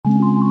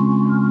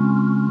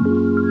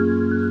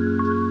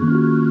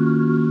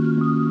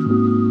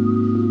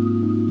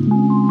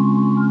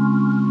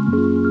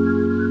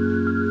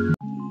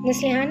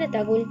Neslihan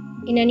Atagül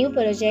in a new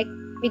project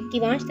with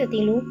Kivanç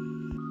Tatiltuğ.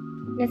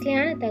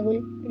 Neslihan Atagül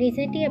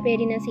recently appeared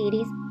in a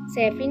series,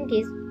 Saffron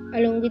Kiss,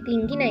 along with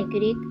Ingi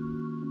Naikurik,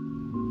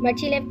 but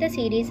she left the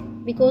series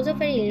because of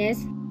her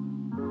illness.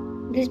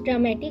 This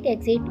dramatic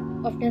exit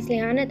of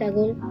Neslihan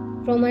Atagül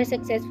from her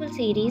successful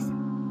series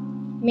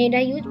made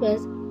a huge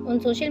buzz on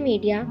social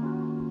media.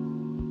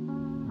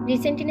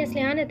 Recently,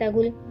 Neslihan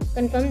Atagül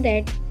confirmed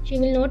that she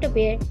will not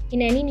appear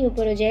in any new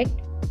project.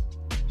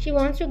 She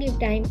wants to give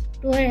time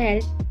to her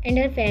health and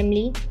her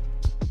family.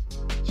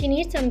 She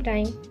needs some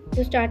time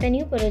to start a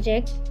new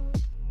project.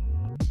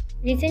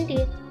 Recently,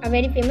 a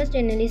very famous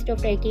journalist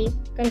of Turkey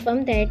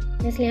confirmed that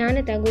Neslihan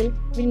Atagül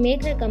will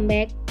make her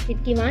comeback with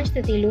Kivanç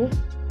Tatiltuğ,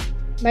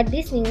 but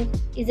this news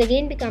is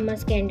again become a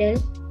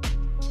scandal.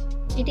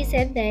 It is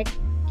said that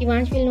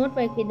Kivanç will not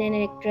work with an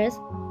actress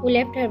who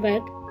left her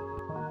work.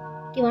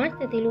 Kivanç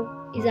Tatiltuğ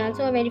is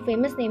also a very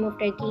famous name of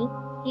Turkey.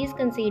 He is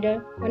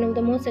considered one of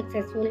the most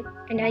successful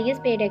and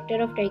highest paid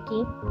actor of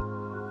Turkey.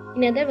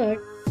 In other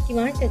words,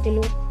 Kivanç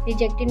Tatiltuğ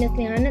rejected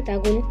Neslihan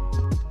Atagül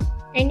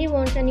and he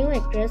wants a new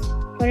actress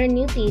for a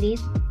new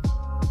series.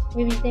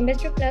 We wish them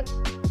best of luck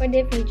for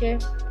their future.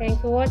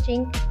 Thanks for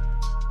watching.